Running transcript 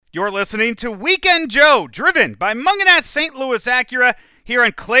You're listening to Weekend Joe, driven by Mungenast St. Louis Acura here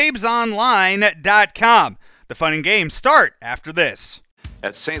on ClaibsOnline.com. The fun and games start after this.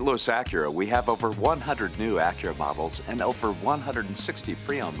 At St. Louis Acura, we have over 100 new Acura models and over 160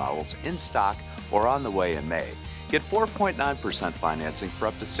 pre-owned models in stock or on the way in May. Get 4.9% financing for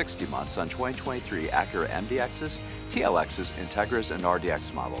up to 60 months on 2023 Acura MDXs, TLXs, Integras, and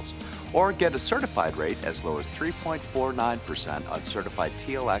RDX models. Or get a certified rate as low as 3.49% on certified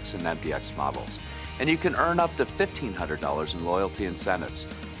TLX and MDX models. And you can earn up to $1,500 in loyalty incentives.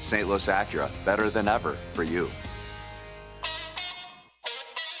 St. Louis Acura, better than ever for you.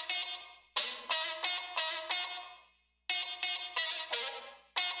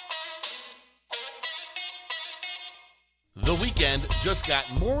 The weekend just got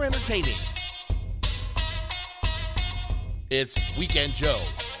more entertaining. It's Weekend Joe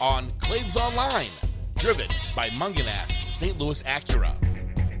on Claibs Online, driven by Mungenast St. Louis Acura.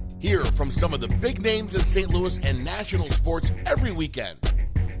 Hear from some of the big names in St. Louis and national sports every weekend.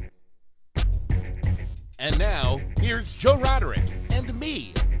 And now, here's Joe Roderick and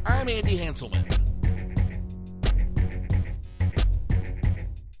me. I'm Andy Hanselman.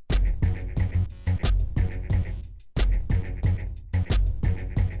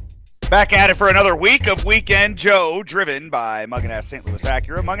 Back at it for another week of Weekend Joe, driven by Mungenast St. Louis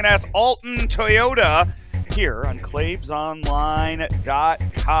Acura, Mungenast Alton Toyota, here on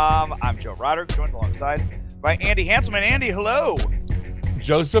ClaibsOnline.com. I'm Joe Roderick, joined alongside by Andy Hanselman. Andy, hello.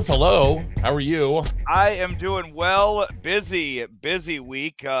 Joseph, hello. How are you? I am doing well. Busy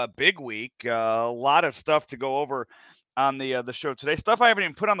week, big week. A lot of stuff to go over on the show today. Stuff I haven't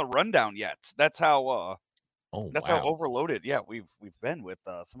even put on the rundown yet. That's how how overloaded, we've been with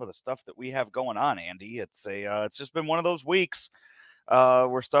some of the stuff that we have going on, Andy. It's just been one of those weeks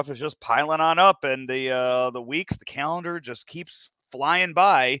where stuff is just piling on up, and the calendar just keeps flying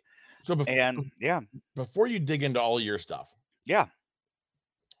by. So before you dig into all your stuff,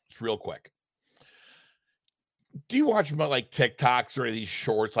 it's real quick. Do you watch like TikToks or these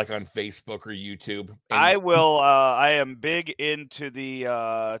shorts like on Facebook or YouTube? I will. I am big into the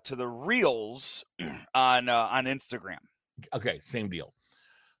reels on Instagram. Okay, same deal.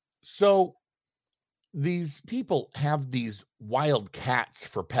 So these people have these wild cats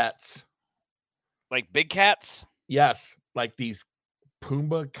for pets, like big cats. Yes, like these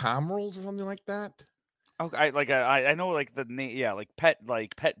Pumbaa Camerals or something like that. Okay, I know like the name. Yeah, like pet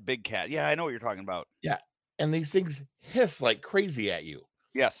big cat. Yeah, I know what you're talking about. Yeah. And these things hiss like crazy at you.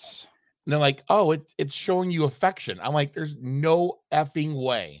 Yes. And they're like, oh, it's showing you affection. I'm like, there's no effing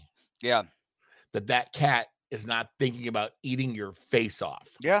way. Yeah. That cat is not thinking about eating your face off.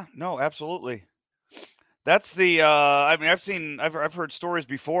 Yeah, no, absolutely. That's the I've heard stories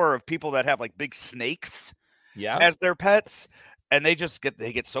before of people that have like big snakes as their pets. And they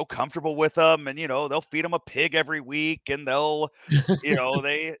get so comfortable with them, and they'll feed them a pig every week, and they'll,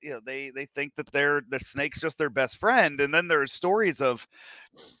 they think that the snake's just their best friend. And then there's stories of,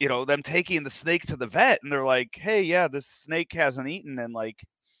 them taking the snake to the vet, and they're like, hey, yeah, this snake hasn't eaten in like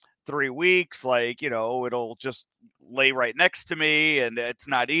 3 weeks, it'll just lay right next to me, and it's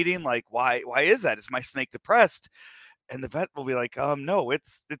not eating. Like, why is that? Is my snake depressed? And the vet will be like, no,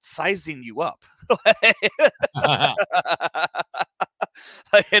 it's sizing you up.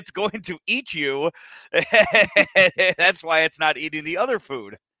 It's going to eat you. That's why it's not eating the other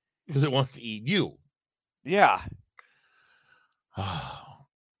food. Because it wants to eat you. Yeah.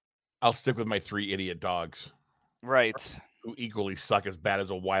 I'll stick with my 3 idiot dogs. Right. Who equally suck as bad as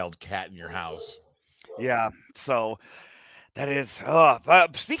a wild cat in your house. Yeah. So that is,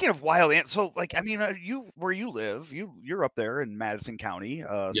 speaking of wild ants, so where you live, you're up there in Madison County,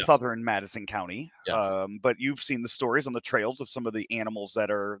 southern Madison County. Yes. But you've seen the stories on the trails of some of the animals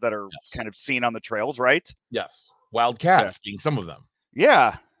that are kind of seen on the trails, right? Yes. Wild cats being some of them.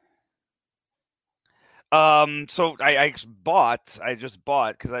 Yeah. So I just bought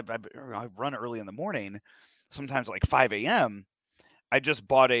because I run early in the morning, sometimes like 5 a.m. I just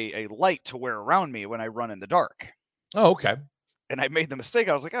bought a light to wear around me when I run in the dark. Oh, okay. And I made the mistake.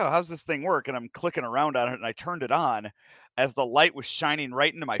 I was like, oh, how's this thing work? And I'm clicking around on it, and I turned it on as the light was shining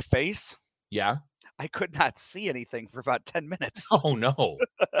right into my face. Yeah. I could not see anything for about 10 minutes. Oh, no.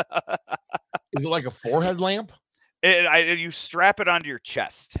 Is it like a forehead lamp? You strap it onto your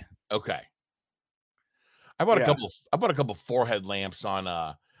chest. Okay. I bought a couple forehead lamps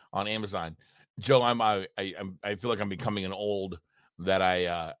on Amazon. Joe, I feel like I'm becoming an old that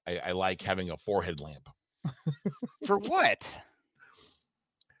I like having a forehead lamp. For what?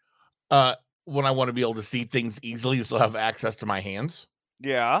 When I want to be able to see things easily, still have access to my hands.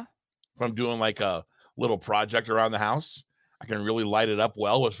 Yeah. If I'm doing like a little project around the house, I can really light it up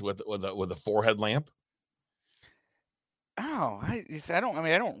well with a 4-headlamp. Oh, I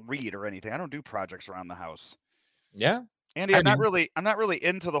don't read or anything. I don't do projects around the house. Yeah. Andy, I'm not really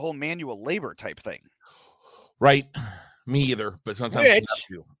into the whole manual labor type thing. Right. Me either, but sometimes you have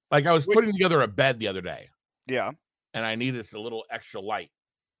to. Like I was putting together a bed the other day. Yeah. And I needed a little extra light.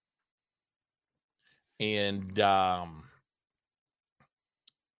 And so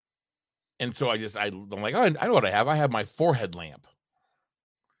I'm like, oh, I know what I have. I have my 4-headlamp.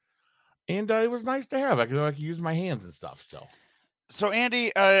 And it was nice to have. I could use my hands and stuff still. So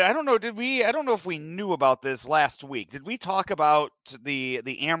Andy, I don't know. I don't know if we knew about this last week. Did we talk about the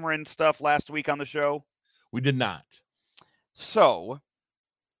Ameren stuff last week on the show? We did not. So,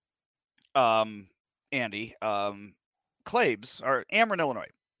 Andy, Claibs are Ameren, Illinois.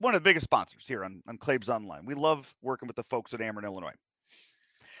 One of the biggest sponsors here on Claibs Online. We love working with the folks at Ameren, Illinois.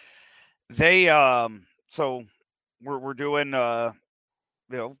 They so we're doing I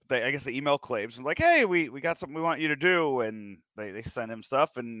guess they email Claibs and like, hey, we got something we want you to do, and they sent him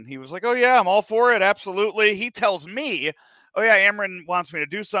stuff, and he was like, oh yeah, I'm all for it, absolutely. He tells me, oh yeah, Ameren wants me to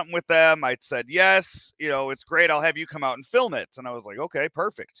do something with them. I said yes, it's great. I'll have you come out and film it. And I was like, okay,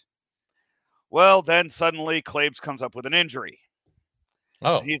 perfect. Well, then suddenly Claibs comes up with an injury.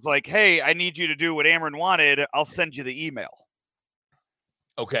 Oh, he's like, hey, I need you to do what Ameren wanted. I'll send you the email.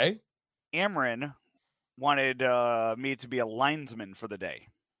 Okay. Ameren wanted me to be a linesman for the day.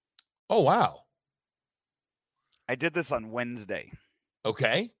 Oh, wow. I did this on Wednesday.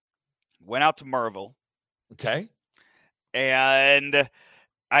 Okay. Went out to Marville. Okay. And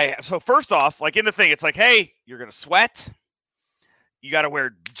so first off, like in the thing, it's like, hey, you're going to sweat. You got to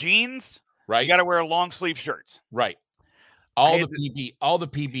wear jeans. Right. You got to wear long sleeve shirts. Right. All the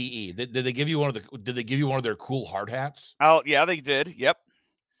PPE. Did they give you one of their cool hard hats? Oh, yeah, they did. Yep.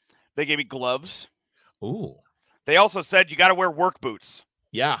 They gave me gloves. Ooh. They also said you got to wear work boots.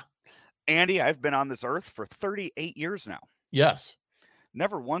 Yeah. Andy, I've been on this earth for 38 years now. Yes.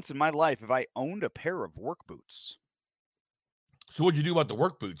 Never once in my life have I owned a pair of work boots. So what'd you do about the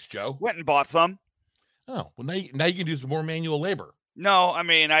work boots, Joe? Went and bought some. Oh, well, now you can do some more manual labor. No, I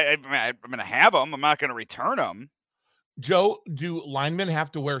mean, I'm going to have them. I'm not going to return them. Joe, do linemen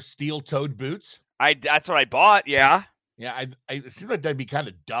have to wear steel-toed boots? That's what I bought, yeah. Yeah, it seems like that'd be kind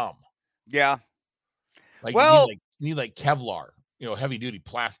of dumb. Yeah. Like, you need Kevlar, heavy-duty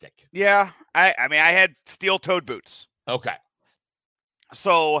plastic. Yeah. I had steel-toed boots. Okay.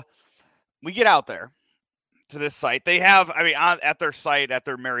 So we get out there to this site. They have, at their site, at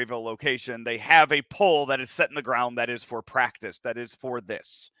their Maryville location, they have a pole that is set in the ground that is for practice, that is for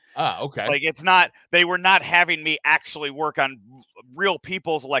this. Ah, okay. Like, they were not having me actually work on real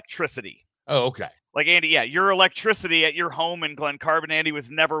people's electricity. Oh, okay. Like, Andy, yeah, your electricity at your home in Glen Carbon, Andy,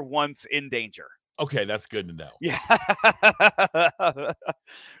 was never once in danger. Okay, that's good to know. Yeah.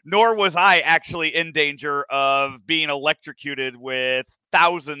 Nor was I actually in danger of being electrocuted with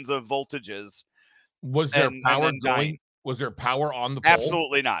thousands of voltages. Was there power going? Was there power on the pole?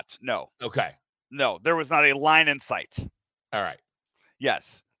 Absolutely not. No. Okay. No, there was not a line in sight. All right.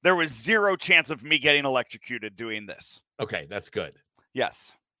 Yes. There was zero chance of me getting electrocuted doing this. Okay, that's good.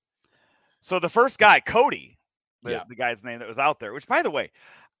 Yes. So the first guy, Cody, the guy's name that was out there, which, by the way,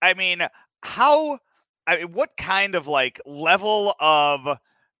 what kind of level of,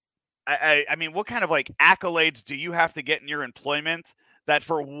 what kind of accolades do you have to get in your employment that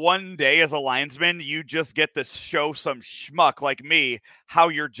for one day as a linesman, you just get to show some schmuck like me how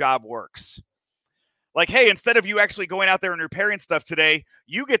your job works? Like, hey, instead of you actually going out there and repairing stuff today,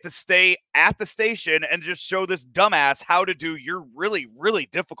 you get to stay at the station and just show this dumbass how to do your really, really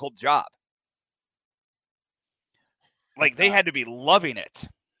difficult job. Like, they had to be loving it.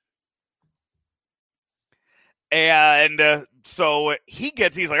 And so he's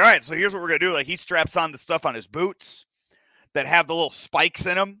like, all right, so here's what we're going to do. Like, he straps on the stuff on his boots that have the little spikes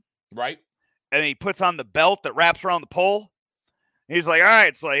in them. Right. And he puts on the belt that wraps around the pole. He's like, all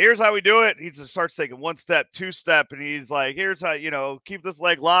right, so here's how we do it. He just starts taking 1 step, 2 step, and he's like, here's how, keep this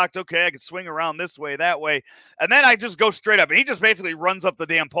leg locked. Okay, I can swing around this way, that way. And then I just go straight up, and he just basically runs up the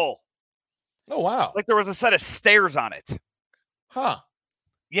damn pole. Oh, wow. Like there was a set of stairs on it. Huh.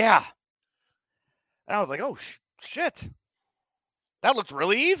 Yeah. And I was like, oh, shit. That looks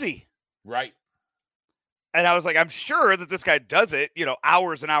really easy. Right. And I was like, I'm sure that this guy does it,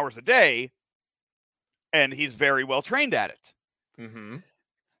 hours and hours a day, and he's very well trained at it. Mm-hmm.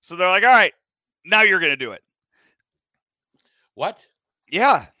 So they're like, all right, now you're going to do it. What?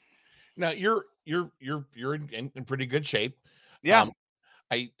 Yeah. Now you're in pretty good shape. Yeah.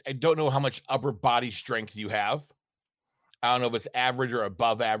 I don't know how much upper body strength you have. I don't know if it's average or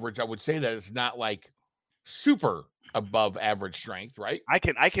above average. I would say that it's not like super above average strength, right? I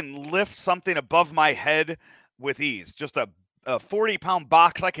can lift something above my head with ease. Just a 40-pound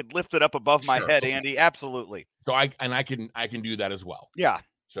box, I could lift it up above my head, okay. Andy. Absolutely. So I can do that as well. Yeah.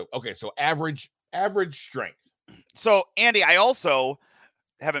 So okay, so average strength. So Andy, I also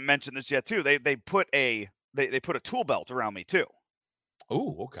haven't mentioned this yet too. They put a tool belt around me too.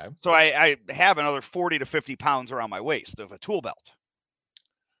 Oh, okay. So I have another 40 to 50 pounds around my waist of a tool belt.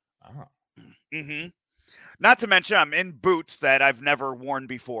 Oh. Mm-hmm. Not to mention I'm in boots that I've never worn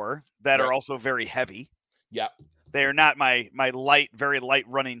before that are also very heavy. Yeah. They are not my very light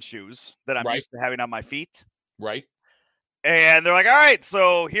running shoes that I'm used to having on my feet. Right. And they're like, all right,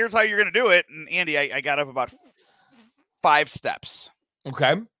 so here's how you're going to do it. And Andy, I got up about 5 steps.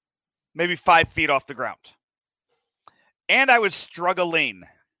 Okay. Maybe 5 feet off the ground. And I was struggling.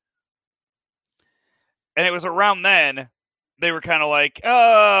 And it was around then they were kind of like,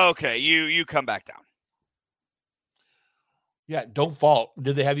 oh, okay, you come back down. Yeah, don't fall.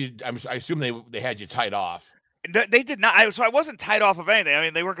 Did they have you? I assume they had you tied off. They did not. So I wasn't tied off of anything. I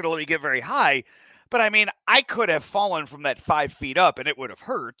mean, they weren't going to let me get very high. But I mean, I could have fallen from that 5 feet up and it would have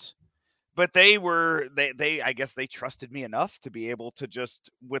hurt. But they I guess they trusted me enough to be able to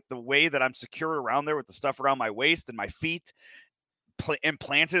just, with the way that I'm secure around there with the stuff around my waist and my feet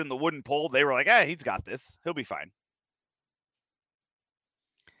implanted in the wooden pole, they were like, he's got this. He'll be fine.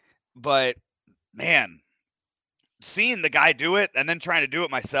 But man, seeing the guy do it and then trying to do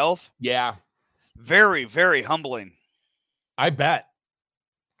it myself. Yeah. Very, very humbling. I bet.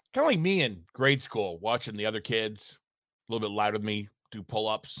 Kind of like me in grade school, watching the other kids a little bit louder than me do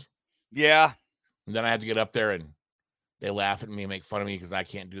pull-ups. Yeah. And then I had to get up there and they laugh at me and make fun of me because I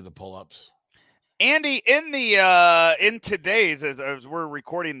can't do the pull-ups. Andy, in today's, as we're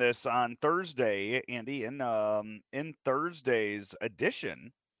recording this on Thursday, Andy, in Thursday's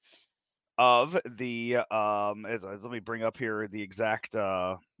edition of the let me bring up here the exact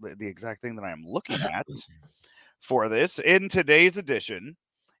thing that I am looking at for this. In today's edition,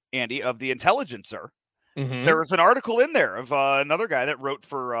 Andy, of the Intelligencer, there was an article in there of another guy that wrote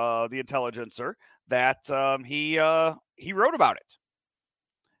for the Intelligencer that he wrote about it.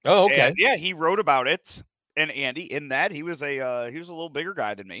 Oh, okay. And, yeah, he wrote about it. And Andy, in that, he was a little bigger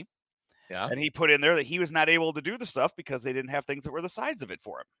guy than me. Yeah. And he put in there that he was not able to do the stuff because they didn't have things that were the size of it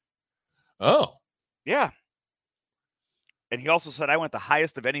for him. Oh. Yeah. And he also said I went the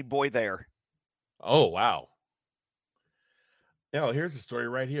highest of any boy there. Oh, wow. Yeah, well, here's the story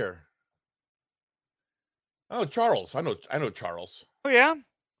right here. Oh, Charles. I know Charles. Oh, yeah?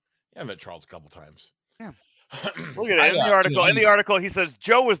 Yeah, I met Charles a couple times. Yeah. Look at it. In the article, he says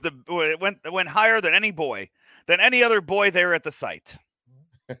Joe was went higher than any other boy there at the site.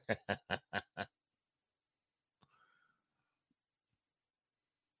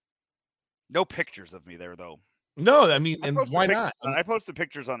 No pictures of me there, though. No, I mean, and why not? I posted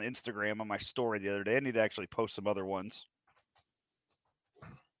pictures on Instagram on my story the other day. I need to actually post some other ones.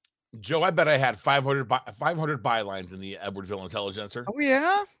 Joe, I bet I had 500 bylines in the Edwardsville Intelligencer. Oh,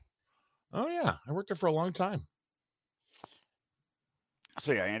 yeah? Oh, yeah. I worked there for a long time.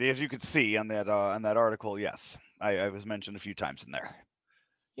 So, yeah, Andy, as you could see on that article, yes, I was mentioned a few times in there.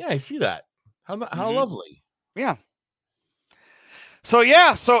 Yeah, I see that. How lovely. Yeah. So,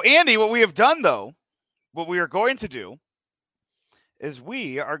 yeah. So, Andy, what we have done, though, what we are going to do is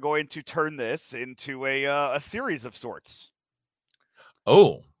we are going to turn this into a series of sorts.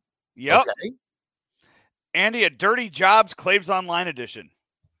 Oh. Yep. Okay. Andy, a Dirty Jobs Claves Online edition.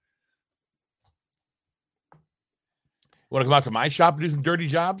 Want to come out to my shop and do some dirty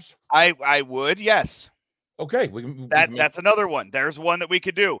jobs? I would, yes. Okay. That's another one. There's one that we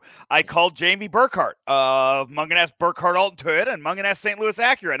could do. I called Jamie Burkhart of Mungenast Burkhart Alton Toyota and Mungenast St. Louis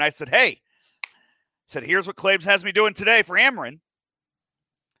Acura, and I said, hey, here's what Claves has me doing today for Ameren.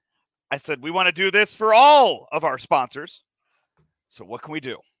 I said, we want to do this for all of our sponsors. So what can we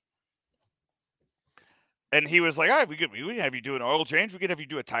do? And he was like, all right, we can have you do an oil change. We could have you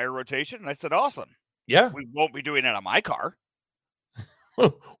do a tire rotation. And I said, awesome. Yeah. We won't be doing it on my car.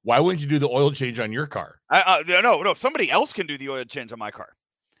 Why wouldn't you do the oil change on your car? No. Somebody else can do the oil change on my car.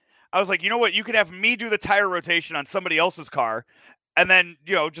 I was like, you know what? You could have me do the tire rotation on somebody else's car. And then,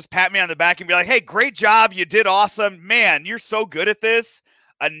 just pat me on the back and be like, hey, great job. You did awesome. Man, you're so good at this.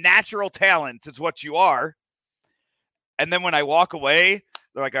 A natural talent is what you are. And then when I walk away,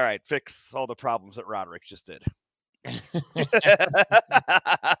 they're like, all right, fix all the problems that Roderick just did.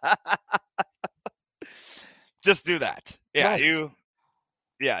 Just do that. Yeah, right.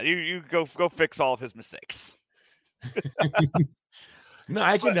 You go fix all of his mistakes. No,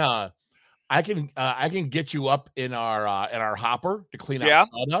 I can get you up in our hopper to clean out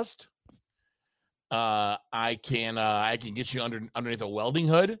sawdust. I can get you underneath a welding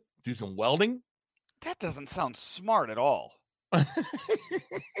hood, do some welding. That doesn't sound smart at all.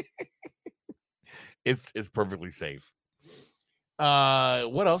 It's perfectly safe.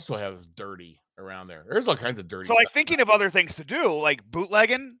 What else do I have dirty around there? There's all kinds of dirty stuff. Like thinking of other things to do, like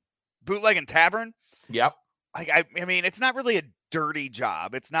bootlegging tavern. Yep. I mean, it's not really a dirty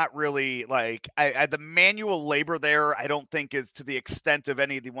job. It's not really like the manual labor there, I don't think is to the extent of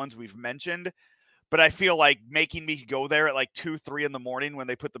any of the ones we've mentioned. But I feel like making me go there at like 2, 3 in the morning when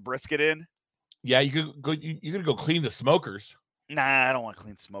they put the brisket in. Yeah, you could go. You could go clean the smokers. Nah, I don't want to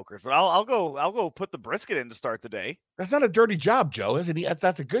clean smokers, but I'll go put the brisket in to start the day. That's not a dirty job, Joe, isn't it?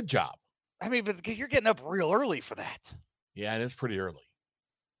 That's a good job. I mean, but you're getting up real early for that. Yeah, it is pretty early.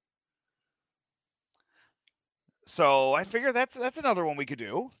 So I figure that's another one we could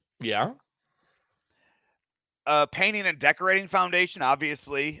do. Yeah. Painting and decorating foundation,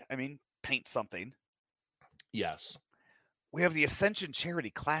 obviously. I mean, paint something. Yes. We have the Ascension Charity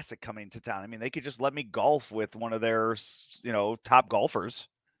Classic coming to town. I mean, they could just let me golf with one of their, top golfers.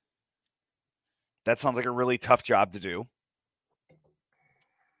 That sounds like a really tough job to do.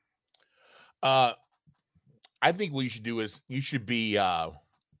 I think what you should do is you should be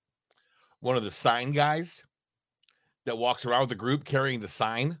one of the sign guys that walks around with the group carrying the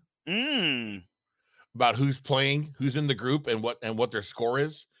sign about who's playing, who's in the group, and what their score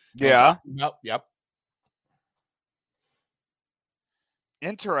is. Yeah. Yep.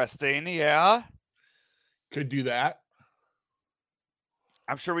 Interesting. Yeah. Could do that.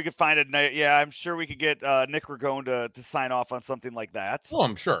 I'm sure we could find it. Yeah, I'm sure we could get Nick Ragone to sign off on something like that. Oh,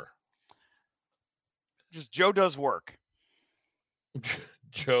 I'm sure. Just Joe does work.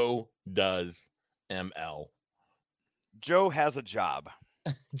 Joe does ML. Joe has a job.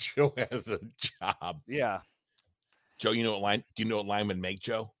 Joe has a job. Yeah. Joe, do you know what linemen make,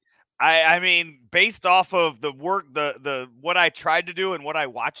 Joe? I mean, based off of the work, the what I tried to do and what I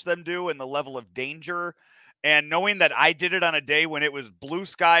watched them do and the level of danger, and knowing that I did it on a day when it was blue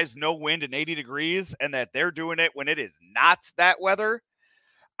skies, no wind, and 80 degrees, and that they're doing it when it is not that weather.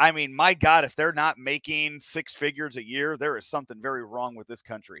 I mean, my God, if they're not making 6 figures a year, there is something very wrong with this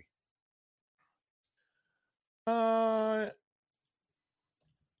country.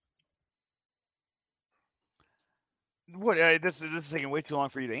 What? This is taking way too long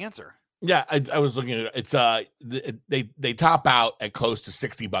for you to answer. Yeah, I was looking at it. It's they top out at close to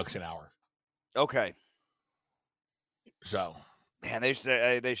 $60 an hour. Okay. So, man, they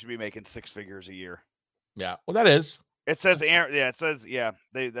should be making 6 figures a year. Yeah, well, that is. It says, that's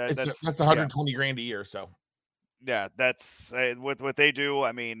 $120 grand a year. So, yeah, that's what they do.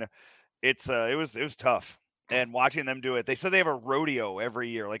 I mean, it was tough, and watching them do it. They said they have a rodeo every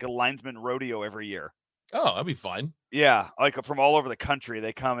year, like a linesman rodeo every year. Oh, that'd be fun. Yeah, like from all over the country,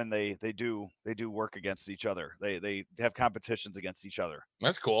 they come and they do work against each other. They have competitions against each other.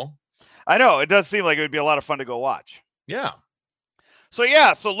 That's cool. I know, it does seem like it would be a lot of fun to go watch. Yeah. So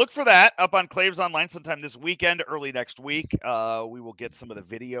look for that up on Claves Online sometime this weekend, early next week. We will get some of the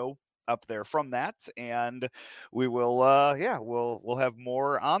video up there from that, and we will we'll have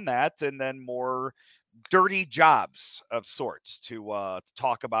more on that, and then more dirty jobs of sorts to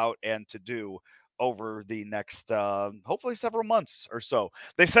talk about and to do over the next hopefully several months or so.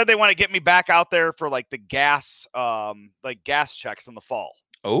 They said they want to get me back out there for like the gas checks in the fall.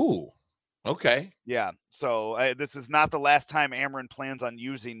 Oh, okay. Yeah. So this is not the last time Ameren plans on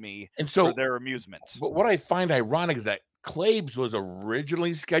using me for their amusement. But what I find ironic is that Claves was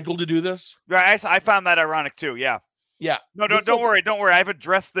originally scheduled to do this. Right. I found that ironic too. Yeah. Yeah. No, don't worry. Don't worry. I've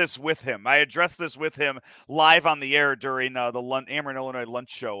addressed this with him. I addressed this with him live on the air during the Ameren, Illinois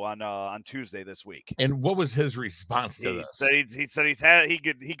lunch show on Tuesday this week. And what was his response to this? He said he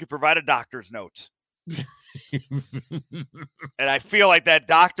could provide a doctor's note. And I feel like that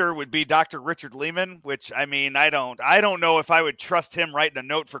doctor would be Dr. Richard Lehman, which I mean, I don't know if I would trust him writing a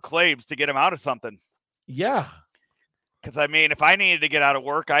note for Claves to get him out of something. Yeah. Because, I mean, if I needed to get out of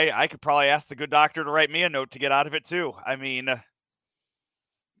work, I could probably ask the good doctor to write me a note to get out of it, too. I mean,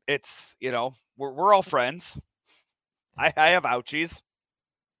 it's, we're all friends. I have ouchies.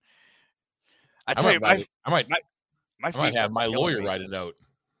 I might have my lawyer write a note.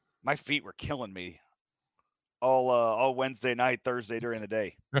 My feet were killing me all Wednesday night, Thursday during the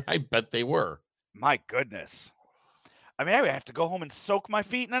day. I bet they were. My goodness. I mean, I would have to go home and soak my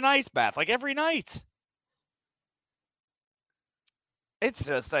feet in an ice bath like every night. It's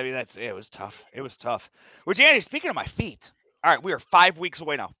just, I mean, it was tough. It was tough. Which, Andy, speaking of my feet, all right, we are 5 weeks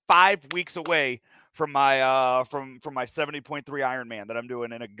away now. 5 weeks away from my from my 70.3 Ironman that I'm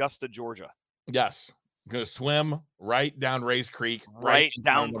doing in Augusta, Georgia. Yes. I'm going to swim right down Race Creek. Right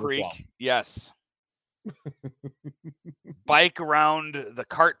down Creek. Yes. bike around the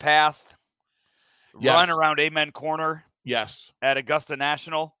cart path, run around Amen Corner. Yes. At Augusta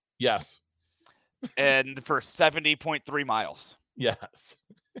National. Yes. And for 70.3 miles. Yes.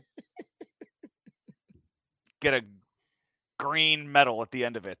 Get a green medal at the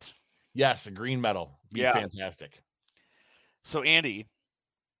end of it. Yes, a green medal. Be fantastic. So, Andy,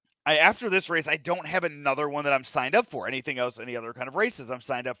 after this race, I don't have another one that I'm signed up for. Anything else, any other kind of races I'm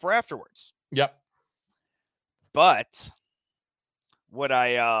signed up for afterwards. Yep. But what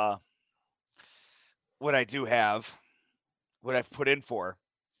I do have, what I've put in for,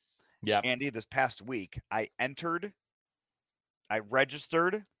 Andy, this past week, I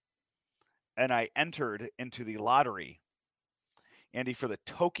registered, and I entered into the lottery, Andy, for the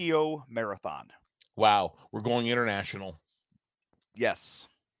Tokyo Marathon. Wow, we're going international. Yes.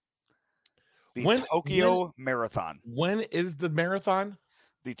 The Tokyo Marathon. When is the marathon?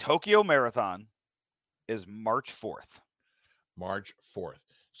 The Tokyo Marathon is March 4th. March 4th.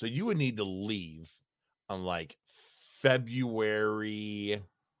 So you would need to leave on like February.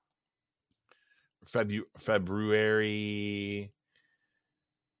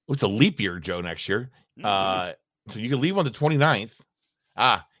 It's a leap year, Joe, next year. So you can leave on the 29th.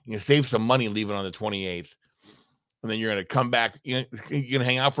 You can save some money leaving on the 28th. And then you're going to come back. You're going to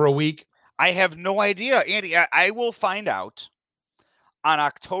hang out for a week? I have no idea, Andy. I will find out on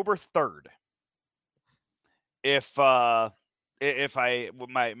October 3rd if my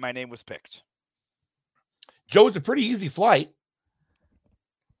name was picked. Joe, it's a pretty easy flight.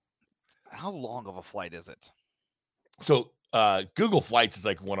 How long of a flight is it? So Google Flights is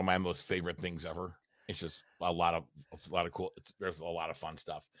like one of my most favorite things ever. It's just a lot of cool. There's a lot of fun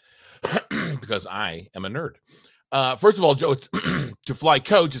stuff because I am a nerd. First of all, Joe, to fly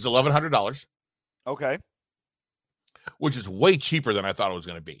coach is $1,100. Okay. Which is way cheaper than I thought it was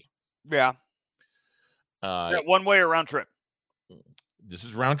going to be. Yeah. One way or round trip? This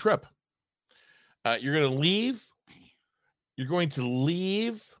is round trip. You're going to leave. You're going to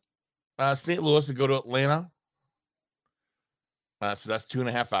leave St. Louis and go to Atlanta. So that's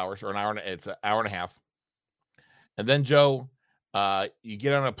 2.5 hours, or an hour. It's an hour and a half. And then, Joe, you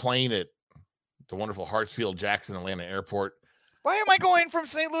get on a plane at the wonderful Hartsfield-Jackson Atlanta Airport. Why am I going from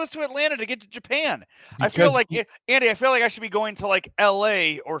St. Louis to Atlanta to get to Japan? Because I feel like, Andy, I should be going to like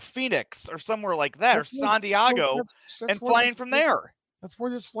LA or Phoenix or somewhere like that, or Santiago, and flying from there. That's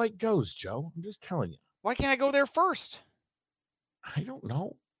where this flight goes, Joe. I'm just telling you. Why can't I go there first? I don't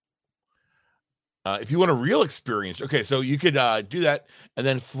know. If you want a real experience, okay, so you could do that and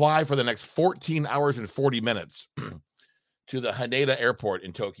then fly for the next 14 hours and 40 minutes to the Haneda Airport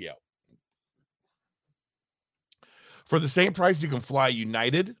in Tokyo. For the same price, you can fly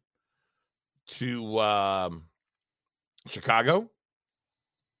United to Chicago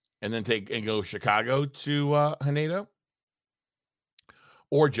and then go Chicago to Haneda.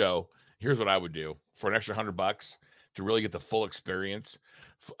 Or, Joe, here's what I would do for an extra $100 to really get the full experience.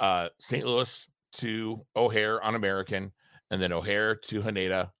 St. Louis to O'Hare on American, and then O'Hare to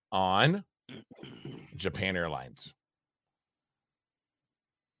Haneda on Japan Airlines.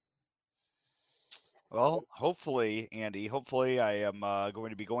 Well, hopefully, Andy, I am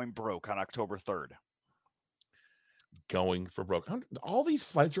going to be going broke on October 3rd. Going for broke. All these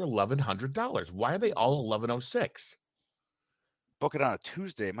flights are $1,100. Why are they all $1,106? Book it on a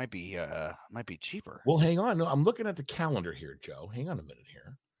Tuesday. It might be cheaper. Well, hang on. No, I'm looking at the calendar here, Joe. Hang on a minute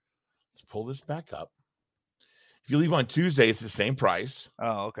here. Let's pull this back up. If you leave on Tuesday, it's the same price.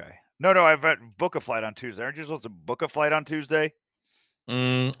 Oh, okay. No, I've book a flight on Tuesday. Aren't you supposed to book a flight on Tuesday?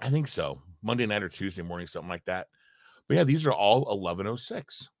 I think so. Monday night or Tuesday morning, something like that. But yeah, these are all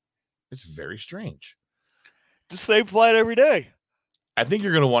 11:06. It's very strange. The same flight every day. I think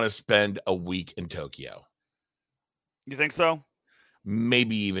you're going to want to spend a week in Tokyo. You think so?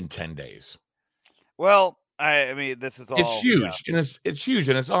 Maybe even 10 days. Well, I mean, this is all. It's huge, and it's huge,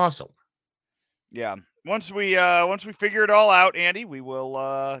 and it's awesome. Yeah. Once we figure it all out, Andy, we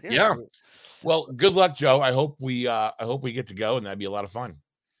will. Yeah. Well, good luck, Joe. I hope we get to go, and that'd be a lot of fun.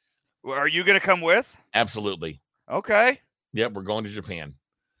 Are you going to come with? Absolutely. Okay. Yep, we're going to Japan.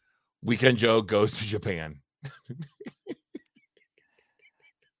 Weekend Joe goes to Japan.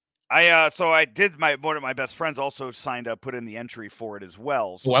 So I did. One of my best friends also signed up, put in the entry for it as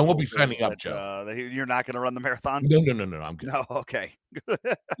well. So I won't be signing up, Joe. You're not going to run the marathon? No. I'm good. No, okay.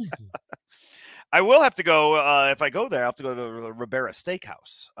 I will have to go. If I go there, I have to go to the Ribera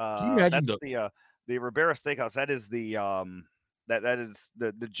Steakhouse. Can you imagine the Ribera Steakhouse? That is the that is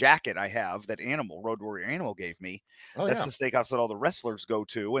the jacket I have that Road Warrior Animal gave me. Oh, that's the steakhouse that all the wrestlers go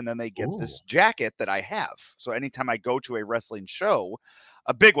to, and then they get this jacket that I have. So anytime I go to a wrestling show,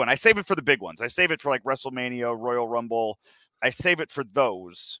 A big one. I save it for the big ones. I save it for like WrestleMania, Royal Rumble. I save it for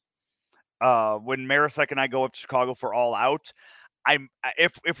those. When Marisek and I go up to Chicago for All Out,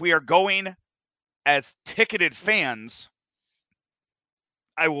 if we are going as ticketed fans,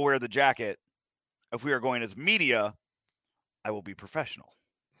 I will wear the jacket. If we are going as media, I will be professional.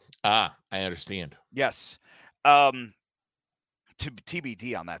 I understand. Yes. To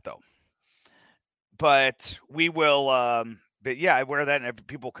TBD on that though. But we will. But yeah, I wear that, and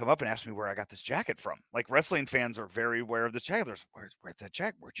people come up and ask me where I got this jacket from. Like wrestling fans are very aware of this jacket. Where's that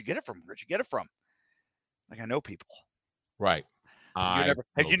jacket? Where'd you get it from? Where'd you get it from? Like I know people. Right. Have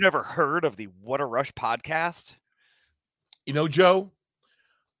you never heard of the What a Rush podcast? Joe,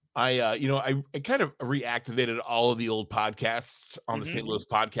 I kind of reactivated all of the old podcasts on the St. Louis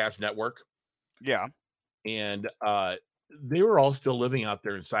Podcast Network. Yeah. And they were all still living out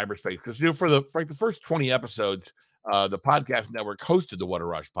there in cyberspace because for the first 20 episodes, the podcast network hosted the What a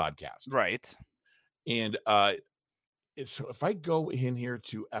Rush podcast. Right. And so if I go in here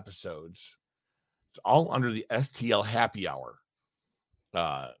to episodes, it's all under the STL Happy Hour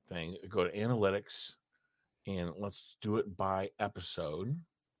thing. Go to analytics and let's do it by episode.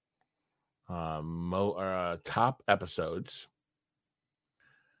 Top episodes.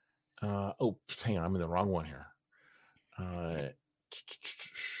 Hang on, I'm in the wrong one here. Let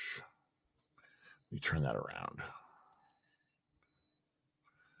me turn that around.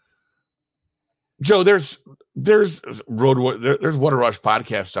 Joe, there's What a Rush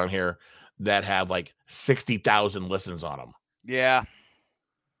podcasts on here that have like 60,000 listens on them. Yeah.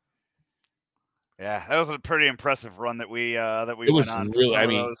 Yeah, that was a pretty impressive run that we it went on.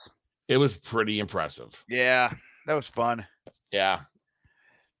 Really, it was pretty impressive. Yeah, that was fun. Yeah.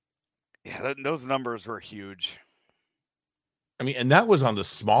 Yeah, those numbers were huge. I mean, and that was on the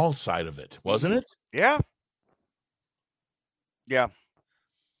small side of it, wasn't it? Yeah. Yeah.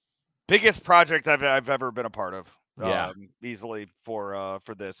 Biggest project I've ever been a part of. Yeah. Easily for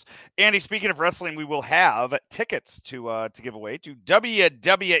this. Andy, speaking of wrestling, we will have tickets to give away to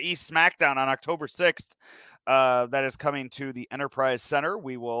WWE SmackDown on October 6th. That is coming to the Enterprise Center.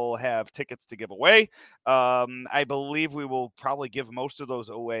 We will have tickets to give away. I believe we will probably give most of those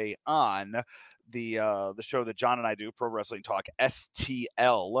away on the show that John and I do, Pro Wrestling Talk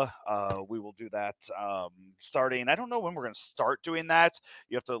STL. We will do that starting. I don't know when we're going to start doing that.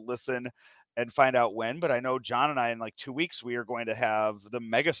 You have to listen and find out when, but I know John and I in like 2 weeks we are going to have the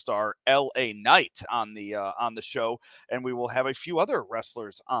megastar LA Knight on the show, and we will have a few other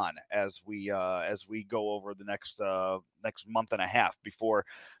wrestlers on as we go over the next month and a half before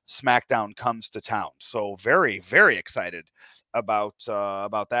SmackDown comes to town. So very, very excited about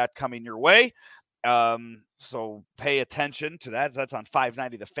that coming your way. So pay attention to that. That's on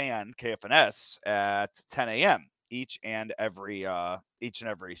 590 The Fan, KFNS, at 10 a.m. each and every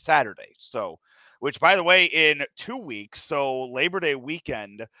Saturday. So, which by the way, in 2 weeks, so Labor Day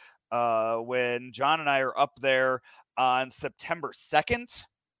weekend, when John and I are up there on September 2nd,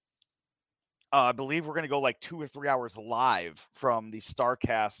 I believe we're going to go like 2 or 3 hours live from the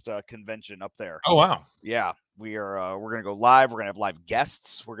StarCast convention up there. Oh, wow. Yeah, we're going to go live. We're going to have live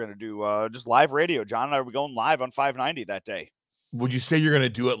guests. We're going to do just live radio. John and I will be going live on 590 that day. Would you say you're going to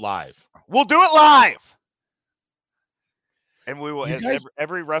do it live? We'll do it live. And we will,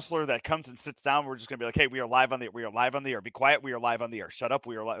 every wrestler that comes and sits down, we're just going to be like, hey, we are live on the air. We are live on the air. Be quiet. We are live on the air. Shut up.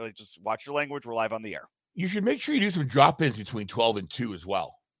 We are live. Like, just watch your language. We're live on the air. You should make sure you do some drop-ins between 12 and 2 as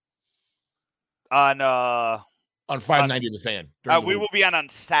well. On 590 The Fan. We will be on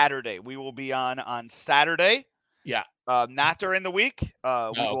Saturday. We will be on Saturday. Yeah. Not during the week. We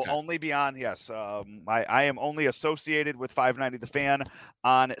will only be on, yes. I am only associated with 590 The Fan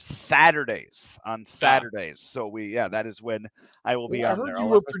on Saturdays. So that is when I will be on there.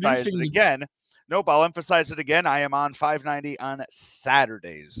 I'll emphasize it again. Nope, I'll emphasize it again. I am on 590 on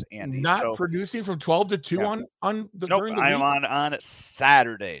Saturdays, Andy. Not producing from 12 to 2 on the during the week? I am on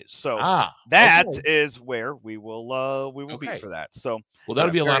Saturdays. So that is where we will be for that. So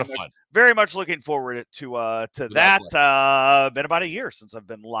that'll be a lot of fun. Very much looking forward to that. Been about a year since I've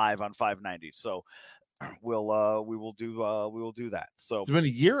been live on 590. So we will do that. So it's been a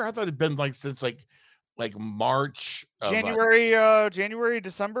year? I thought it'd been like since like March, January,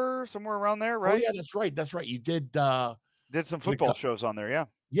 December, somewhere around there, right? Oh yeah, that's right. You did some football shows on there,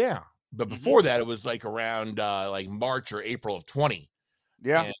 yeah. But before that, it was like around like March or April of 20.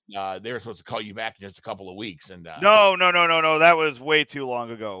 Yeah, and they were supposed to call you back in just a couple of weeks, and no, that was way too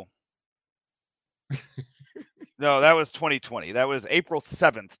long ago. No, that was 2020. That was April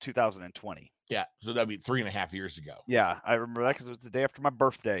 7th, 2020. Yeah, so that'd be 3.5 years ago. Yeah, I remember that because it was the day after my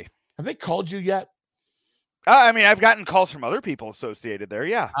birthday. Have they called you yet? I mean, I've gotten calls from other people associated there.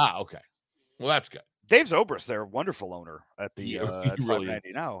 Yeah. Okay. Well, that's good. Dave Zobrist, they're a wonderful owner at the He at really 590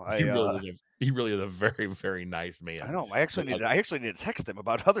 is. now. He really is a very, very nice man. I know. I actually need to text him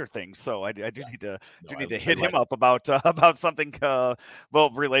about other things. So I do need to hit him up about something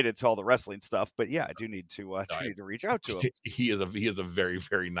related to all the wrestling stuff. But yeah, I do need to reach out to him. He is a very,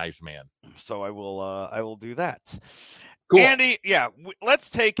 very nice man. So I will do that. Cool. Andy, yeah, let's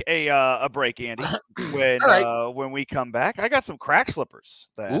take a break, Andy. When we come back, I got some crack slippers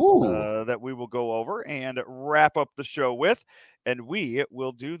that we will go over and wrap up the show with, and we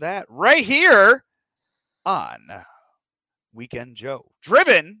will do that right here on Weekend Joe,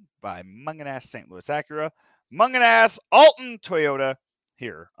 driven by Mungenast St. Louis Acura, Mungenast Alton Toyota,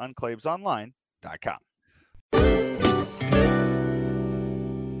 here on ClaibsOnline.com.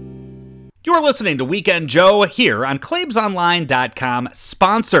 You're listening to Weekend Joe here on ClaibsOnline.com,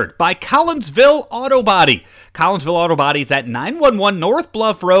 sponsored by Collinsville Auto Body. Collinsville Auto Body is at 911 North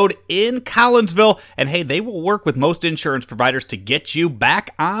Bluff Road in Collinsville. And hey, they will work with most insurance providers to get you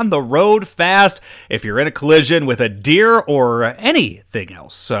back on the road fast. If you're in a collision with a deer or anything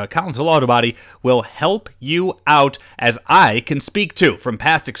else, Collinsville Auto Body will help you out, as I can speak to from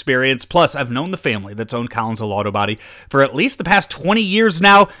past experience. Plus, I've known the family that's owned Collinsville Auto Body for at least the past 20 years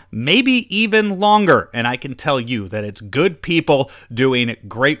now, maybe even longer, and I can tell you that it's good people doing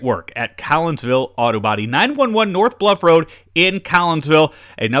great work at Collinsville Auto Body, 911 North Bluff Road in Collinsville,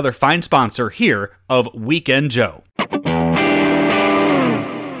 another fine sponsor here of Weekend Joe.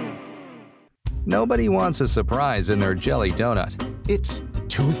 Nobody wants a surprise in their jelly donut. It's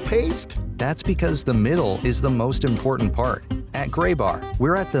toothpaste? That's because the middle is the most important part. At Graybar,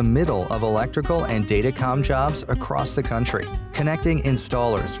 we're at the middle of electrical and datacom jobs across the country, connecting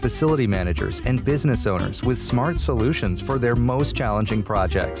installers, facility managers, and business owners with smart solutions for their most challenging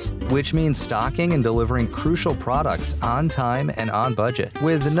projects, which means stocking and delivering crucial products on time and on budget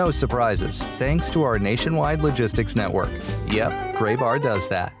with no surprises, thanks to our nationwide logistics network. Yep, Graybar does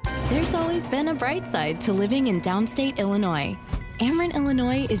that. There's always been a bright side to living in downstate Illinois. Ameren,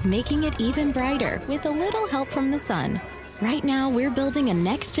 Illinois is making it even brighter with a little help from the sun. Right now, we're building a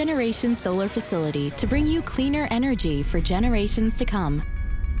next-generation solar facility to bring you cleaner energy for generations to come.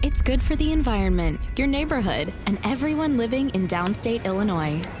 It's good for the environment, your neighborhood, and everyone living in downstate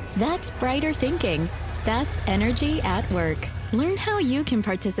Illinois. That's brighter thinking. That's energy at work. Learn how you can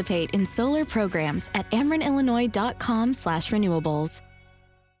participate in solar programs at amerenillinois.com/renewables.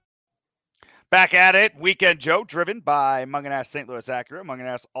 Back at it, Weekend Joe, driven by Mungenast St. Louis Acura,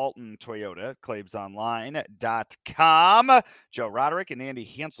 Mungenast Alton Toyota, ClaibsOnline.com. Joe Roderick and Andy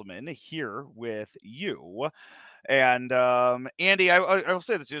Hanselman here with you. And Andy, I will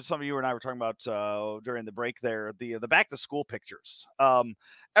say this, something you and I were talking about during the break there, the back to school pictures.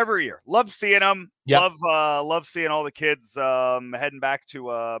 Every year, love seeing them. Yep. Love seeing all the kids heading back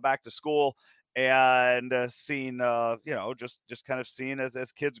to school. And seeing, just kind of seeing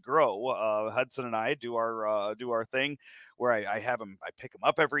as kids grow. Hudson and I do our thing where I have them, I pick them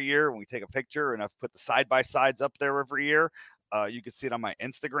up every year and we take a picture, and I've put the side by sides up there every year. You can see it on my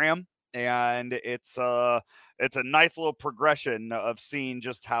Instagram, and it's a nice little progression of seeing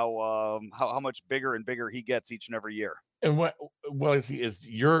just how much bigger and bigger he gets each and every year. And what is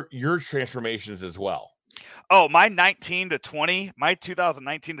your transformations as well? Oh, my 2019 to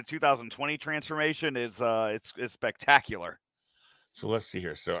 2020 transformation is it's spectacular. So let's see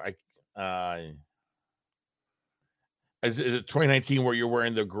here. So is it 2019 where you're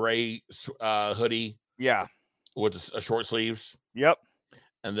wearing the gray hoodie? Yeah, with the short sleeves. Yep.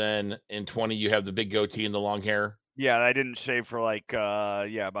 And then in 20 you have the big goatee and the long hair. Yeah, I didn't shave for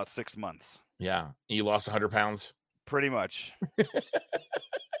about 6 months. Yeah, you lost 100 pounds. Pretty much.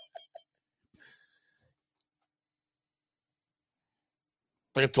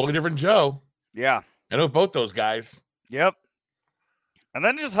 Like a totally different Joe. Yeah. I know both those guys. Yep. And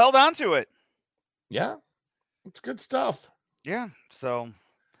then just held on to it. Yeah. It's good stuff. Yeah. So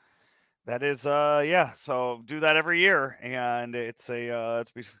that is so do that every year, and it's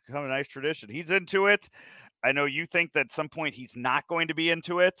become a nice tradition. He's into it. I know you think that at some point he's not going to be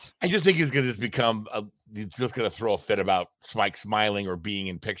into it. I just think he's going to become he's just going to throw a fit about Spike smiling or being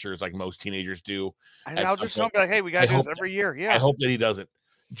in pictures like most teenagers do. I'll just tell him, like, hey, we got to do this every year. Yeah. I hope that he doesn't.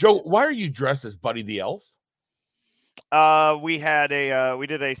 Joe, why are you dressed as Buddy the Elf? We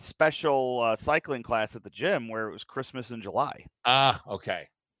did a special cycling class at the gym where it was Christmas in July. Okay.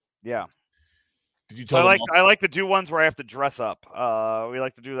 Yeah. Did you tell I like to do ones where I have to dress up. We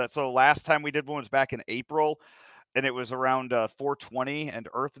like to do that. So last time we did one was back in April, and it was around 420 and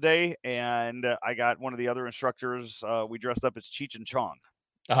Earth Day, and I got one of the other instructors. We dressed up as Cheech and Chong.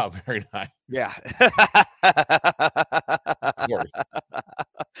 Oh, very nice. Yeah. Of course.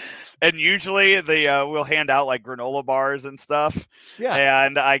 And usually we'll hand out like granola bars and stuff. Yeah.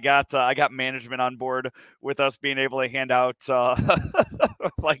 And I got management on board with us being able to hand out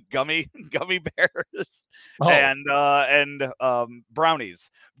like gummy bears and brownies.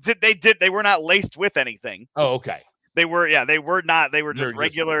 They were not laced with anything. Oh, okay. They were not. They were just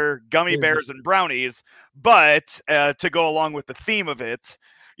regular gummy bears and brownies. But to go along with the theme of it,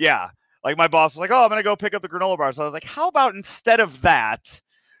 yeah. Like my boss was like, "Oh, I'm gonna go pick up the granola bars." So I was like, "How about instead of that,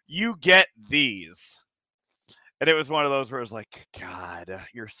 you get these?" And it was one of those where I was like, "God,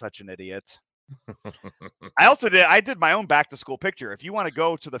 you're such an idiot." I did my own back to school picture. If you want to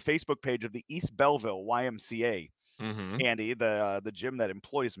go to the Facebook page of the East Belleville YMCA, Andy, the gym that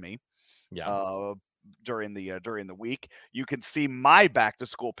employs me, during the week, you can see my back to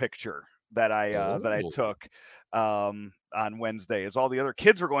school picture that I took on Wednesday. As all the other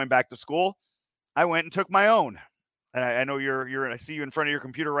kids were going back to school, I went and took my own. And I know I see you in front of your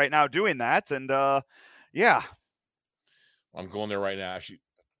computer right now doing that. And yeah. I'm going there right now.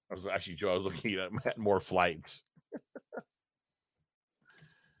 Joe, I was looking at more flights.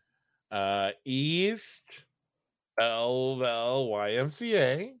 East Belleville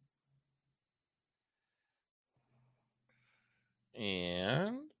YMCA.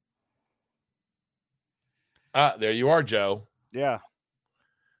 And there you are, Joe. Yeah.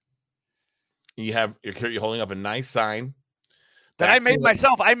 You're holding up a nice sign that I made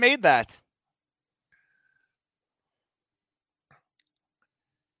myself. I made that.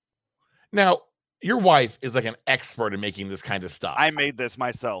 Now, your wife is like an expert in making this kind of stuff. I made this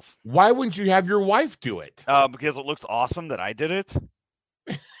myself. Why wouldn't you have your wife do it? Because it looks awesome that I did it.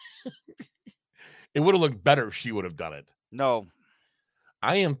 It would have looked better if she would have done it. No.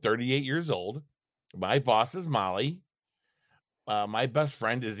 I am 38 years old. My boss is Molly. My best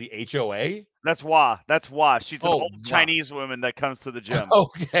friend is the HOA. That's Wah. She's an old Chinese woman that comes to the gym.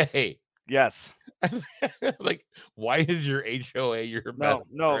 Okay. Yes. Like, why is your HOA your best friend?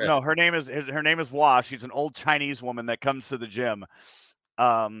 No. Her name is Wah. She's an old Chinese woman that comes to the gym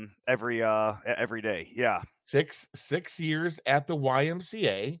every day. Yeah. 6 years at the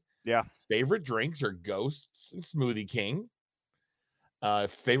YMCA. Yeah. Favorite drinks are Ghosts and Smoothie King.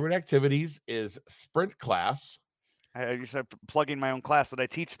 Favorite activities is sprint class. I just plugging my own class that I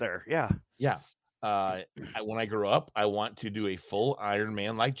teach there. Yeah. Yeah. When I grow up, I want to do a full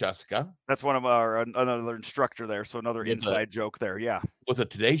Ironman like Jessica. That's one of another instructor there. So another inside joke there. Yeah. With a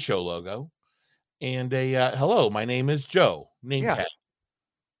Today Show logo and a hello, my name is Joe. Name tag.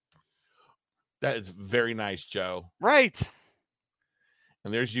 That is very nice, Joe. Right.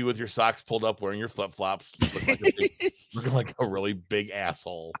 And there's you with your socks pulled up, wearing your flip flops, looking like a really big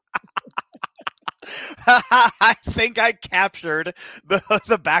asshole. I think I captured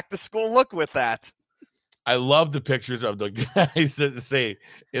the back to school look with that. I love the pictures of the guys that say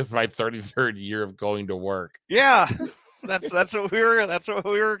it's my 33rd year of going to work. Yeah, that's what we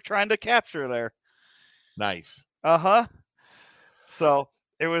were trying to capture there. Nice. So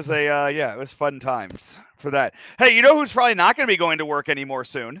it was it was fun times for that. Hey, you know who's probably not going to be going to work anymore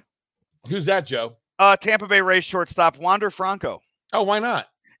soon? Who's that, Joe? Tampa Bay Rays shortstop Wander Franco. Oh, why not?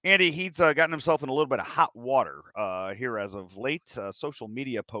 Andy, he's gotten himself in a little bit of hot water here as of late. Social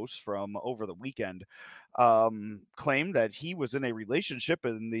media posts from over the weekend claimed that he was in a relationship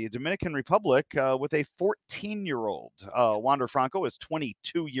in the Dominican Republic with a 14-year-old. Wander Franco is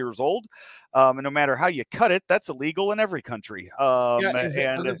 22 years old, and no matter how you cut it, that's illegal in every country. Is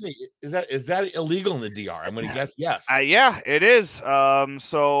that illegal in the DR? I'm going to guess yes. Yeah, it is.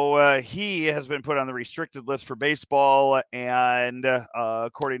 So he has been put on the restricted list for baseball, and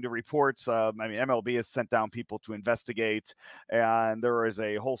according to reports, MLB has sent down people to investigate, and there is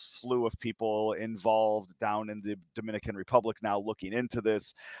a whole slew of people involved down in the Dominican Republic now looking into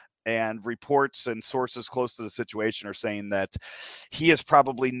this, and reports and sources close to the situation are saying that he is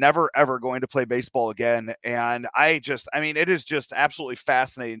probably never ever going to play baseball again. And it is just absolutely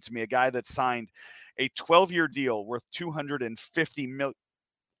fascinating to me. A guy that signed a 12-year deal worth $250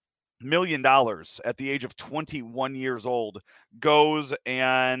 million at the age of 21 years old goes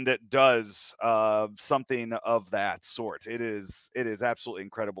and does something of that sort. It is absolutely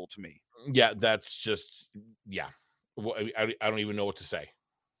incredible to me. Yeah, that's just, I don't even know what to say.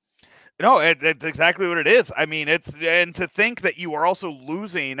 No, it's exactly what it is. And to think that you are also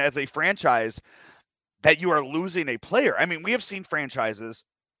losing as a franchise, that you are losing a player. We have seen franchises,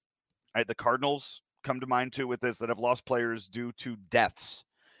 right? The Cardinals come to mind too with this, that have lost players due to deaths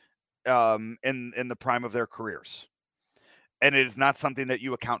in the prime of their careers. And it is not something that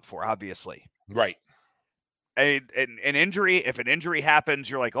you account for, obviously. Right. an injury, if an injury happens,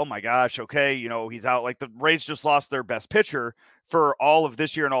 you're like, oh my gosh, okay, he's out. Like the Rays just lost their best pitcher for all of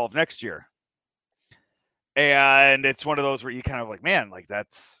this year and all of next year. And it's one of those where you kind of like, man, like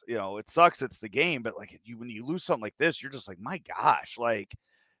that's, it sucks. It's the game. But like when you lose something like this, you're just like, my gosh, like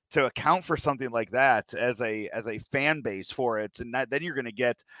to account for something like that as a fan base for it. And then you're going to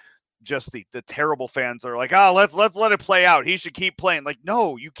get just the terrible fans that are like, oh, let's let it play out. He should keep playing. Like,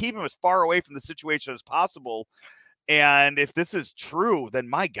 no, you keep him as far away from the situation as possible. And if this is true, then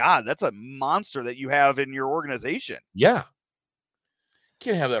my God, that's a monster that you have in your organization. Yeah.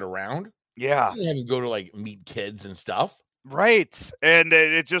 Can't have that around. Yeah. You can't have him go to like meet kids and stuff. Right. And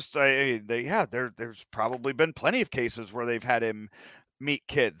it just, there's probably been plenty of cases where they've had him meet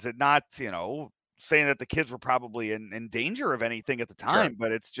kids and not, saying that the kids were probably in danger of anything at the time,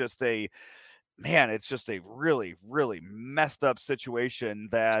 but it's just a really, really messed up situation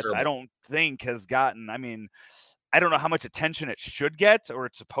that I don't think has gotten, I don't know how much attention it should get or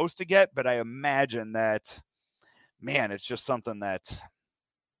it's supposed to get, but I imagine that, man, it's just something that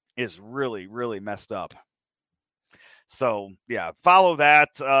is really, really messed up. So yeah, follow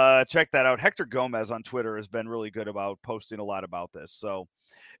that. Check that out. Hector Gomez on Twitter has been really good about posting a lot about this. So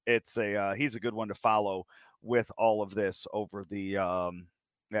it's he's a good one to follow with all of this over the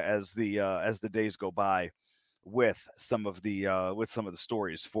as the days go by with some of the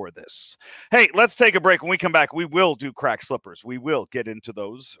stories for this. Hey, let's take a break. When we come back, we will do crack slippers. We will get into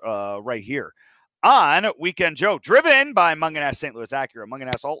those right here on Weekend Joe, driven by Mungenast St. Louis Acura,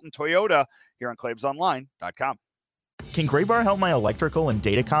 Mungenast Alton Toyota here on ClaibsOnline.com. Can Graybar help my electrical and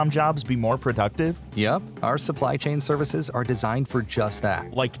datacom jobs be more productive? Yep. Our supply chain services are designed for just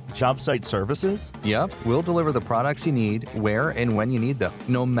that. Like job site services? Yep. We'll deliver the products you need, where and when you need them,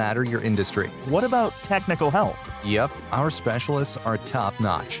 no matter your industry. What about technical help? Yep. Our specialists are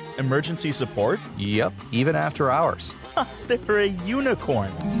top-notch. Emergency support? Yep. Even after hours. They're a unicorn.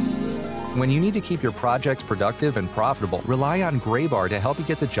 When you need to keep your projects productive and profitable, rely on Graybar to help you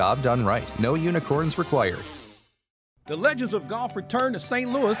get the job done right. No unicorns required. The Legends of Golf return to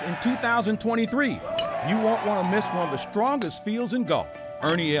St. Louis in 2023. You won't want to miss one of the strongest fields in golf.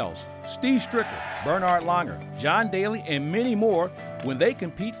 Ernie Els, Steve Stricker, Bernhard Langer, John Daly, and many more when they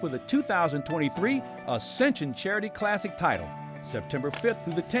compete for the 2023 Ascension Charity Classic title, September 5th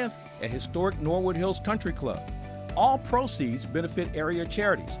through the 10th at historic Norwood Hills Country Club. All proceeds benefit area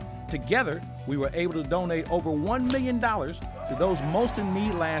charities. Together, we were able to donate over $1 million to those most in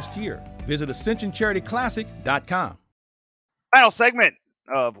need last year. Visit AscensionCharityClassic.com. Final segment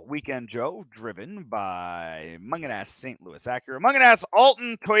of Weekend Joe, driven by Mungenast St. Louis Acura, Mungenast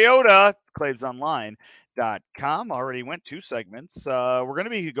Alton Toyota, ClaibsOnline.com. Already went 2 segments. We're going to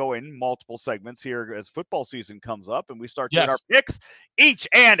be going multiple segments here as football season comes up, and we start doing our picks each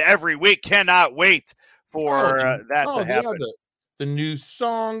and every week. Cannot wait for that to happen. The new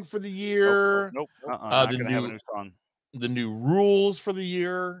song for the year. Nope. Have a new song. The new rules for the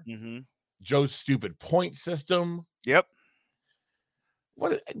year. Mm-hmm. Joe's stupid point system. Yep.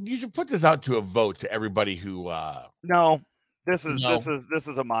 What you should put this out to a vote to everybody who. No, this is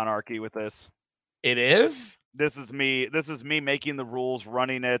a monarchy with this. It is. This is me making the rules,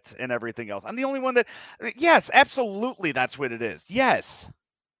 running it, and everything else. I'm the only one that. Yes, absolutely, that's what it is. Yes.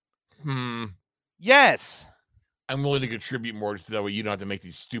 Yes. I'm willing to contribute more so that way you don't have to make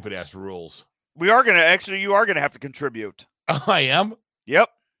these stupid ass rules. You are gonna have to contribute. I am? Yep.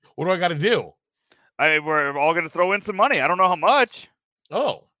 What do I got to do? We're all gonna throw in some money. I don't know how much.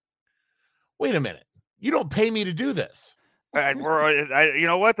 Oh, wait a minute. You don't pay me to do this. You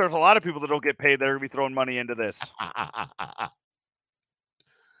know what? There's a lot of people that don't get paid that are gonna be throwing money into this.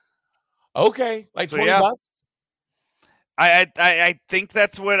 Okay, like $20. I think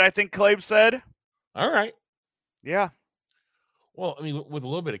that's what I think Claib said. All right. Yeah. Well, I mean, with a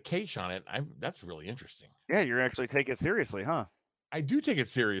little bit of cash on it, that's really interesting. Yeah, you're actually taking it seriously, huh? I do take it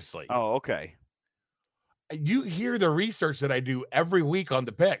seriously. Oh, okay. You hear the research that I do every week on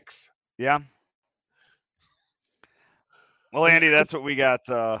the picks. Yeah. Well, Andy, that's what we got.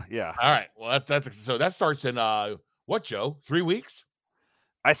 Yeah. All right. Well, that's so that starts in what, Joe? 3 weeks?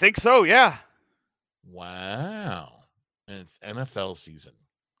 I think so. Yeah. Wow. And it's NFL season.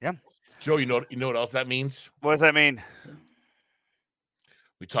 Yeah. Joe, you know what else that means? What does that mean?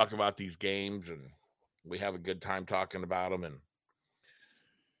 We talk about these games and we have a good time talking about them, and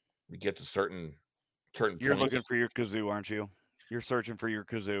we get to certain. You're looking for your kazoo, aren't you? You're searching for your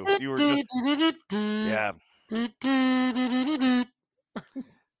kazoo. You were just yeah.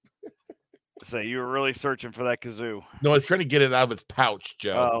 So you were really searching for that kazoo. No, I was trying to get it out of its pouch,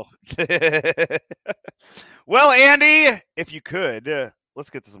 Joe. Oh. Well, Andy, if you could, let's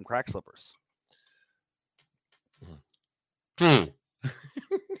get to some crack slippers.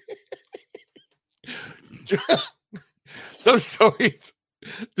 Some stories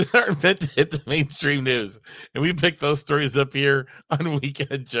aren't meant to hit the mainstream news, and we pick those stories up here on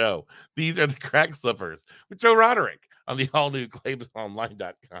Weekend Joe. These are the Crack Slippers with Joe Roderick on the all-new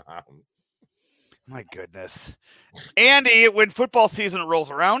ClaimsOnline.com. My goodness. Andy, when football season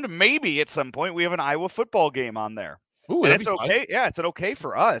rolls around, maybe at some point we have an Iowa football game on there. Ooh, and it's okay. Fun. Yeah, it's okay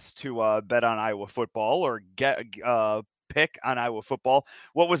for us to bet on Iowa football or pick on Iowa football.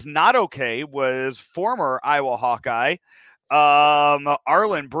 What was not okay was former Iowa Hawkeye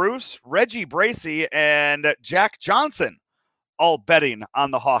Arlen Bruce, Reggie Bracey, and Jack Johnson all betting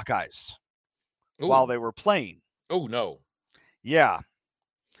on the Hawkeyes while they were playing. Oh, no. Yeah.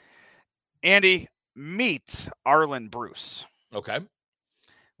 Andy, meet Arlen Bruce. Okay.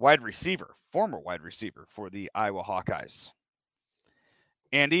 Former wide receiver for the Iowa Hawkeyes.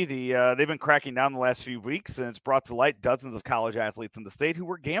 Andy, they've been cracking down the last few weeks, and it's brought to light dozens of college athletes in the state who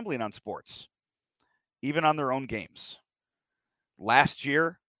were gambling on sports, even on their own games. Last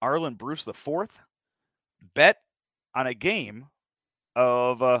year, Arlen Bruce IV bet on a game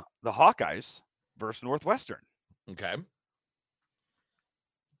of the Hawkeyes versus Northwestern. Okay.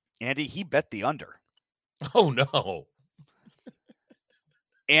 Andy, he bet the under. Oh, no.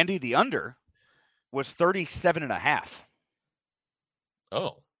 Andy, the under was 37.5.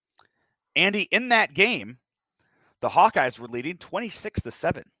 Oh. Andy, in that game, the Hawkeyes were leading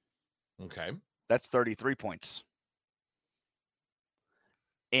 26-7. Okay. That's 33 points.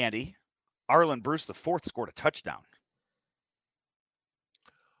 Andy, Arlen Bruce IV scored a touchdown.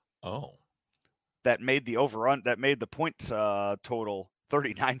 Oh. That made the point total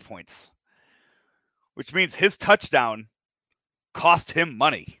 39 points. Which means his touchdown cost him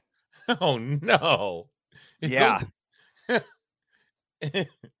money. Oh, no. Yeah.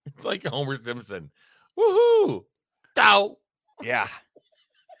 It's like Homer Simpson. Woohoo! Dow. Yeah.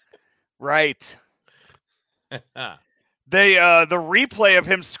 Right. The replay of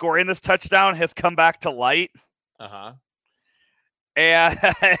him scoring this touchdown has come back to light. Uh-huh.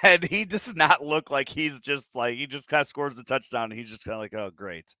 And he does not look like he just kind of scores the touchdown and he's just kind of like, oh,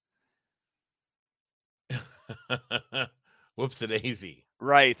 great. Whoops-a-daisy.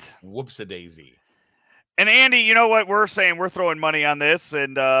 Right. Whoops-a-daisy. And Andy, you know what we're saying? We're throwing money on this,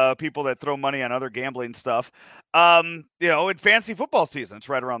 and people that throw money on other gambling stuff. In fantasy football season, it's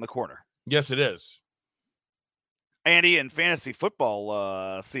right around the corner. Yes, it is. Andy, in fantasy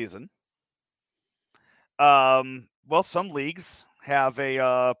football season, some leagues have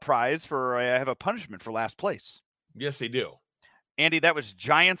a prize have a punishment for last place. Yes, they do. Andy, that was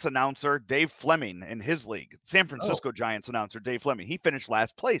Giants announcer Dave Fleming in his league. San Francisco Giants announcer Dave Fleming. He finished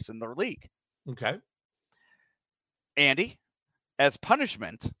last place in their league. Okay. Andy, as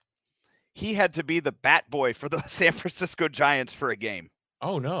punishment, he had to be the bat boy for the San Francisco Giants for a game.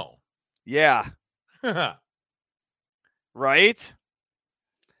 Oh, no. Yeah. Right?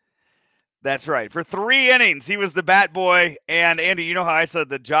 That's right. For 3 innings, he was the bat boy. And, Andy, you know how I said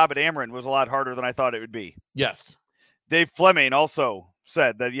the job at Ameren was a lot harder than I thought it would be? Yes. Dave Fleming also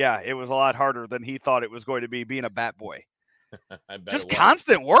said that, it was a lot harder than he thought it was going to be being a bat boy. Just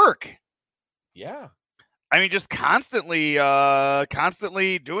constant work. Yeah. I mean, just constantly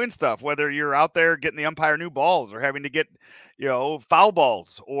doing stuff, whether you're out there getting the umpire new balls or having to get, foul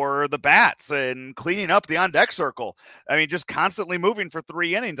balls or the bats and cleaning up the on-deck circle. I mean, just constantly moving for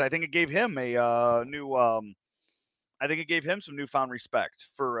 3 innings. I think it gave him some newfound respect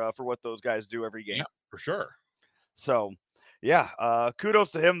for what those guys do every game. Yeah, for sure. So,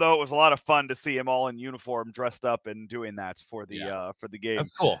 kudos to him, though. It was a lot of fun to see him all in uniform, dressed up and doing that for the game.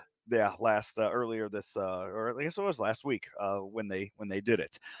 That's cool. Yeah, earlier this, or I guess it was last week when they did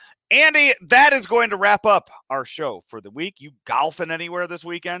it. Andy, that is going to wrap up our show for the week. You golfing anywhere this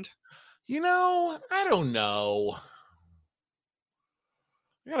weekend? I don't know.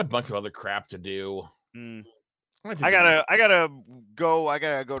 I got a bunch of other crap to do. I gotta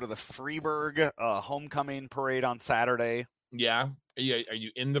go to the Freeburg homecoming parade on Saturday. Yeah. Are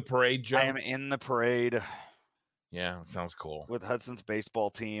you in the parade, Joe? I am in the parade. Yeah, sounds cool. With Hudson's baseball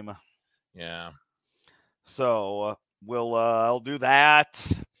team. Yeah. So I'll do that.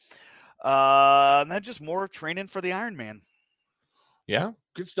 And then just more training for the Ironman. Yeah,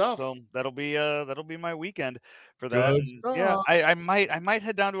 good stuff. So that'll be my weekend for that. And, yeah, I might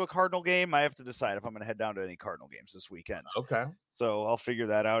head down to a Cardinal game. I have to decide if I'm going to head down to any Cardinal games this weekend. Okay. So I'll figure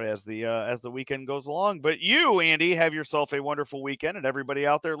that out as the weekend goes along. But you, Andy, have yourself a wonderful weekend, and everybody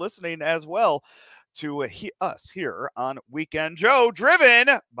out there listening as well to us here on Weekend Joe,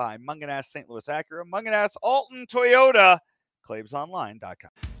 driven by Mungenast St. Louis Acura, Mungenast Alton Toyota,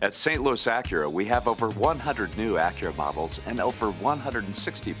 ClaibsOnline.com. At St. Louis Acura, we have over 100 new Acura models and over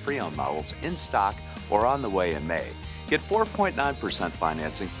 160 pre-owned models in stock or on the way in May. Get 4.9%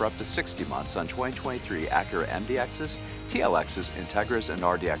 financing for up to 60 months on 2023 Acura MDXs, TLXs, Integras, and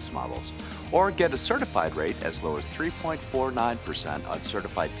RDX models. Or get a certified rate as low as 3.49% on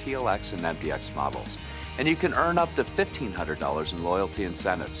certified TLX and MDX models. And you can earn up to $1,500 in loyalty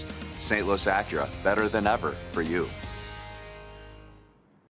incentives. St. Louis Acura, better than ever for you.